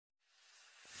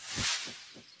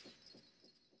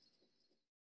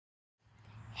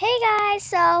Hi guys,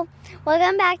 so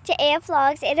welcome back to AF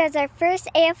Vlogs. It is our first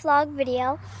AF Vlog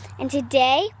video, and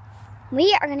today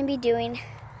we are going to be doing,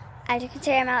 as you can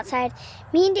see I'm outside,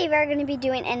 me and Dave are going to be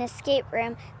doing an escape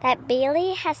room that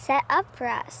Bailey has set up for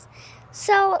us.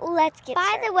 So let's get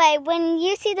started. By the way, when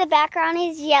you see the background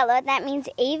is yellow, that means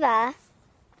Ava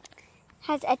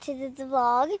has edited the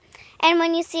vlog, and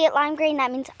when you see it lime green,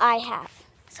 that means I have.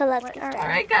 So let's get started.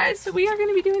 Alright guys, so we are going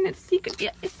to be doing a secret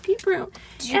escape room.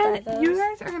 And you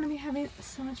guys are going to be having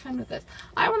so much fun with this.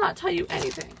 I will not tell you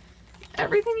anything.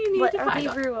 Everything you need to find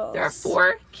out. There are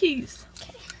 4 keys.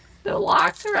 Okay. The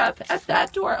locks are up at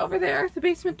that door over there, the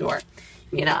basement door.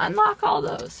 You need to unlock all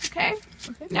those, okay?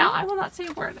 Now I will not say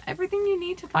a word. Everything you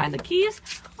need to find the keys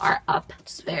are up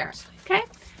there, okay?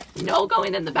 No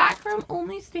going in the back room,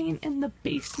 only staying in the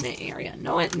basement area.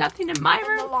 No, nothing in my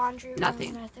room. In the laundry room.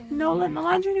 Nothing. No in the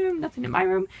laundry room, nothing in my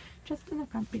room. Just in the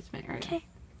front basement area. Okay.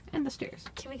 And the stairs.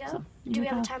 Can we go? So, do we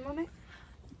have a time limit?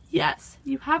 Yes.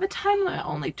 You have a time limit,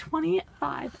 only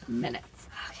 25 minutes.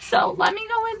 Okay. So let me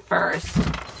go in first.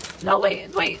 No,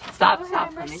 wait. Stop.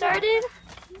 Let me started.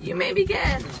 You may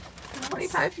begin.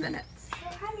 25 minutes.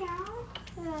 Hi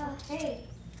now. Hey.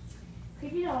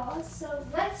 Creepy dolls. So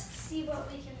let's see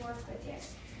what we can work with here.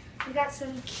 We got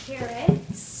some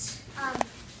carrots,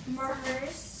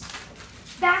 markers,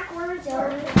 backwards,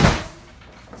 wood.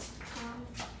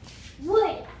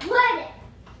 Wood.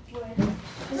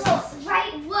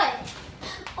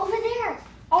 Over there.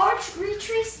 I'll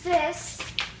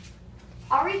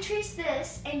retrace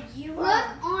this, and you look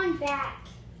on back.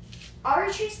 I'll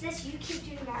retrace this. You keep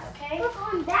doing that, okay? Look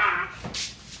on back.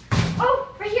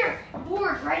 Oh, right here.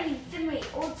 Board, writing, Finley,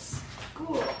 old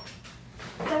school.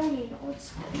 Filming, old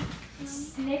school.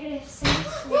 Negative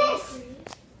 6.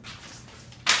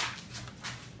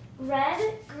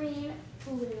 Red, green,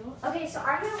 blue. Okay, so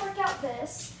I'm going to work out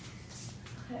this.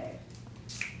 Okay.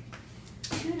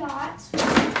 2 dots.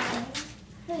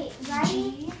 Wait,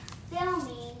 writing, G.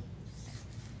 filming.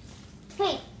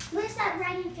 Wait, where's that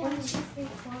writing, 1, filming? 2, 3,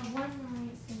 4, 1 line.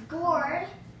 Board,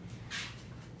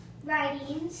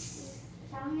 writings,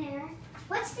 down there.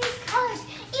 What's these colors?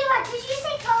 Eva, did you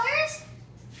say colors?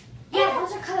 Yeah,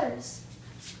 those are colors.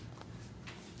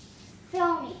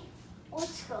 Filming, old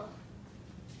school.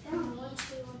 Filming. 1, 2,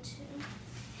 1, 2.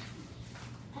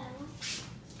 L.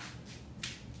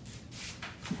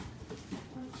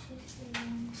 1, 2, 3,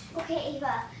 1, 2. Okay,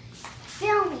 Eva.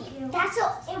 Filming. Yeah. That's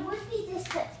all. It would be this,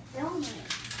 but filming.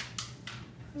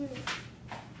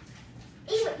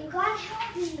 Eva, you gotta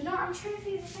help me. No, I'm trying to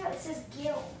figure this out. It says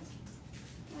guild.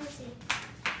 Let me see.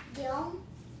 Gil.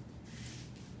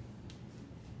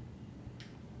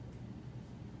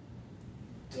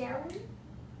 Guild?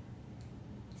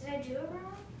 Did I do it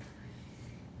wrong?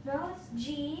 No, it's G.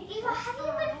 Eva, have you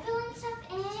been filling stuff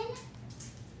in?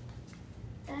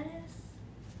 That is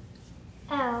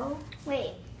L.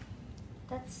 Wait.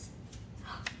 That's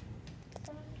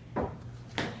look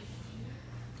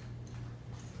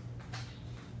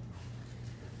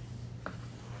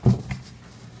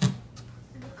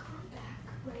on back,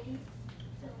 writing,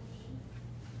 filming.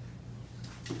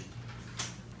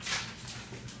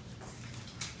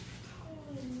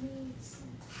 Probably need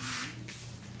something.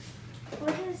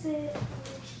 What is it?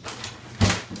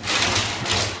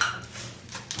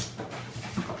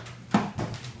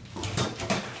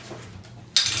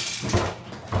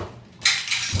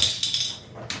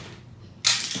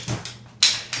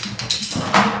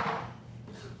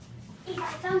 Eva, I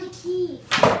found a key.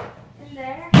 In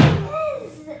there?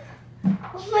 Yes!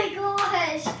 Oh my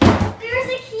gosh! There's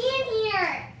a key in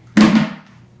here!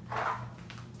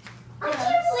 I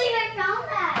can't believe I found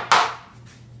that!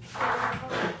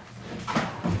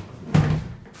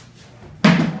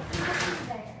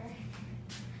 There.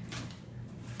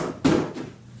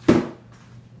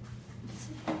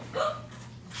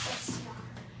 That's not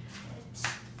it.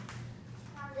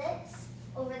 Found this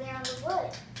over there on the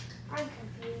wood. I'm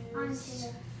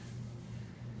confused.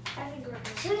 I think we're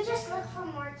good. Should we just look for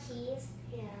more keys?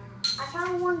 Yeah. I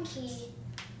found one key.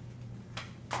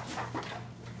 I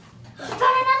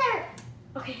found another!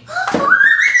 Okay.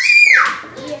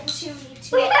 We have 2. We need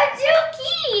 2. We have 2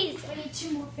 keys! We need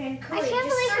 2 more fan I codes. can't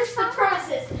believe we Search the found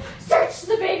process. Search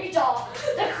the baby doll.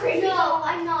 The creepy No, doll.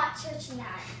 I'm not searching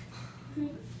that.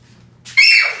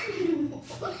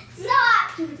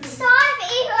 Stop! Stop,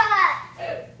 Eva!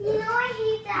 You know I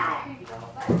hate that. Creepy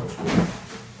doll.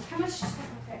 How much is that?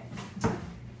 Okay.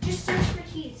 Just search for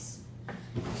keys.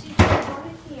 So you can put 1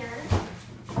 in here.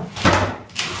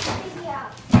 Baby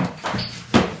out.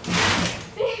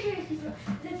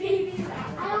 The baby's out.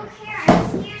 I don't care. I'm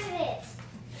scared of it.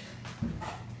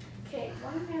 Okay,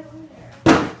 1 there, 1 there.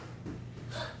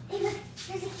 Eva,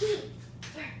 there's a key.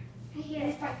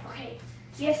 5. Okay.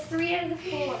 You have 3 out of the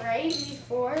 4, right? You need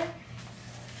 4.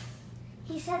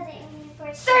 He said that you need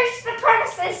 4. Search the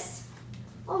premises!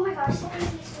 Oh my gosh, that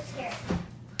makes me so scared.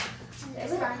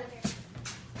 It's not here.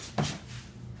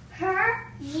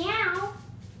 Her? Meow.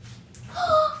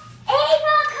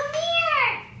 Ava, come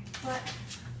here! What?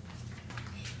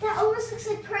 That almost looks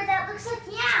like purr. That looks like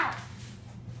meow.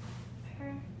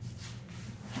 Her.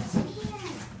 Come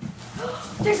here.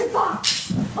 There's a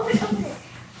box! Open it.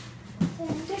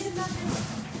 There's another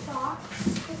box.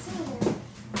 What's in there?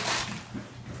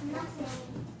 Nothing.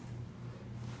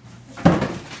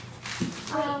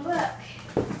 Look.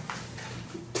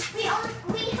 We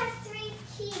have 3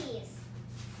 keys.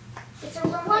 It's a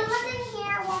rubber. One was in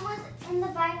here, one was in the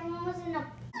bag, and one was in the...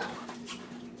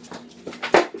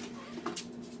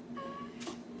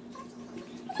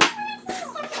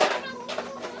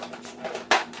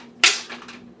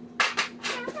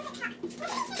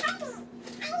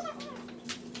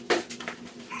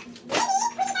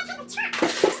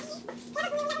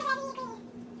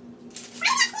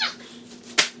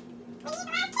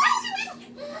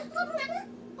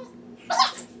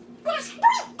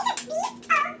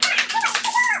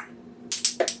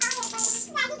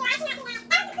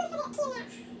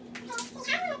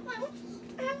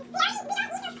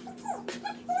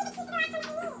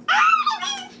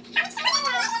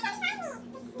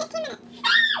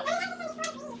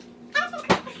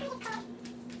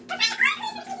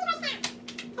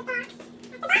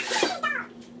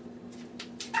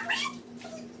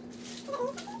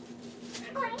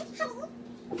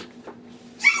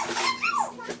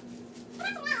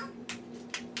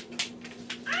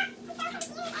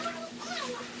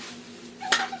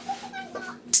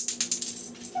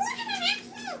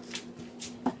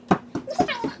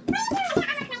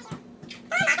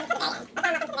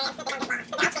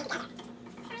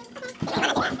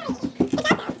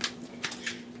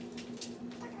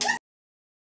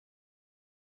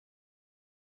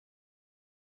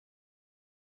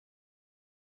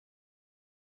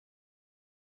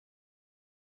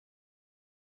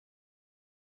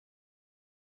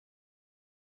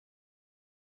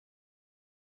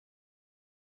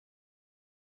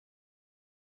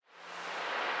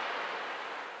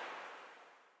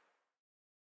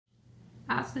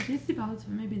 Ask the Juicy Balls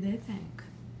what maybe they think.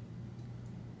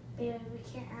 Yeah, we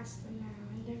can't ask them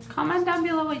now. Comment down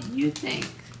below what you think.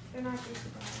 They're not Juicy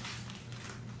Balls.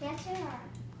 Yes, they are.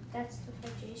 That's the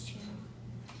 4J's channel.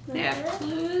 They have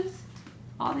clues.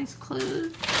 All these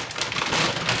clues.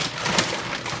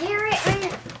 Carrot,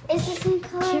 is this in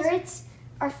colors? Carrots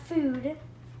are food.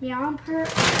 Meow and purr are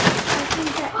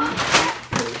things that eat cat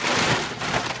food.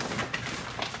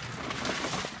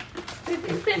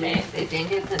 They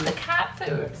think it's in the cat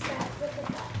food. What's that? Look at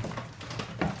that.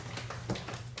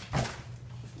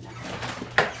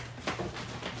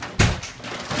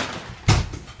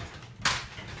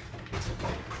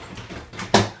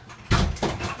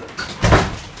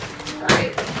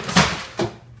 Right.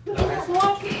 Who's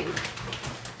walking?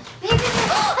 Maybe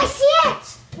I see it!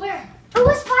 Where? It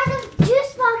was by the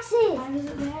juice boxes. Why is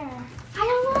it there? I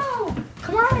don't know.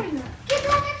 Come on. Get the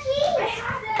other I keys.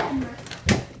 have them.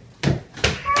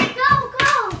 Hurry, go.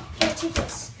 Here, take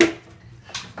this.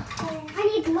 I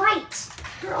need light.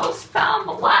 Girls found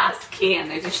the last key and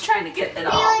they're just trying to get it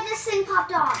off. Bailey, this thing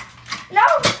popped off. No!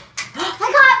 I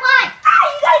got one. Ah,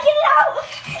 you gotta get it out!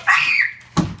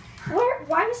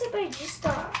 Why was it by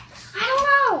G-Star? I don't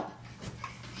know.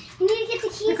 You need to get the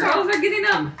The keys girls out. are getting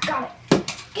them. Got it.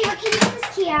 Ava, can you get this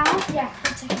key out? Yeah,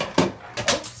 1 second.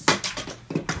 Oops.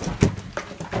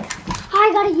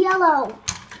 I got a yellow.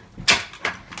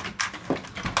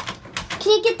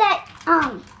 Can you get that?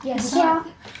 Yes. Yeah.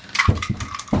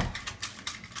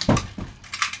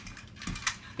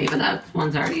 Ava, that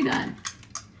one's already done.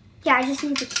 Yeah, I just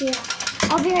need the key.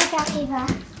 I'll be right back, Ava.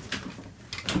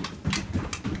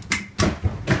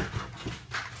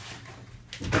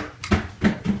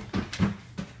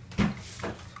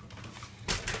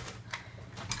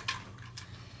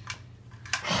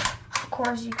 Of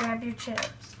course, you grab your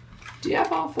chips. Do you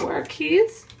have all 4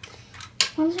 keys?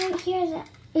 One's right here.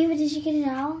 Ava, did you get it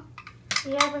out?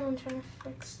 Yeah, but I'm trying to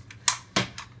fix.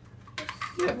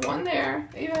 You have 1 there.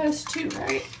 Ava has 2,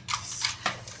 right?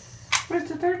 Where's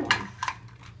the 3rd one?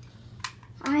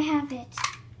 I have it.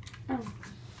 Oh.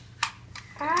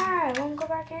 Ah, it won't go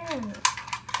back in.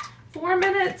 4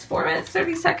 minutes. 4 minutes,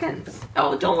 30 seconds.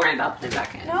 Oh, don't worry about putting it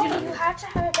back in. No, don't you need- have to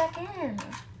have it back in.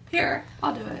 Here,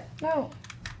 I'll do it. No.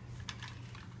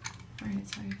 Alright,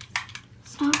 sorry.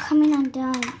 It's not coming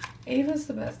undone. Ava's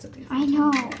the best at these. I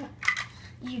know.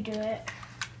 You do it.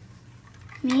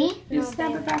 Me? You No,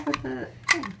 snap babe. it back with the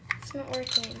thing. It's not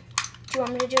working. Do you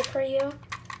want me to do it for you?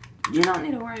 You don't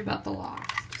need to worry about the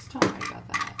locks. Just don't worry about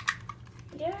that.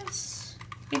 Yes.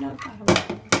 You know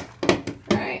that.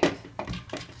 Alright.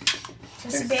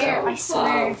 Just bear, I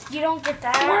swear. You don't get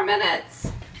that. 4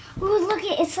 minutes. Ooh, look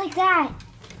it. It's like that.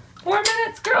 4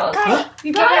 minutes, girls. Got it.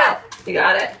 You got it. You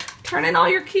got it. Turn in all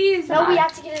your keys. No, we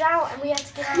have to get it out, and we have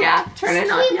to get it out. Yeah, turn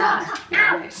in all. Yeah.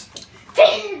 Out.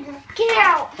 Finn, get it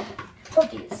out.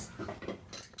 Cookies.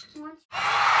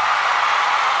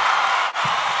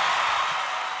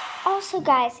 Also,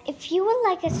 guys, if you would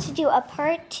like us to do a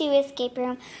part 2 escape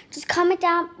room, just comment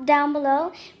down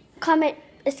below. Comment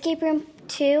escape room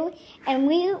 2, and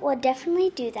we will definitely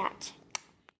do that.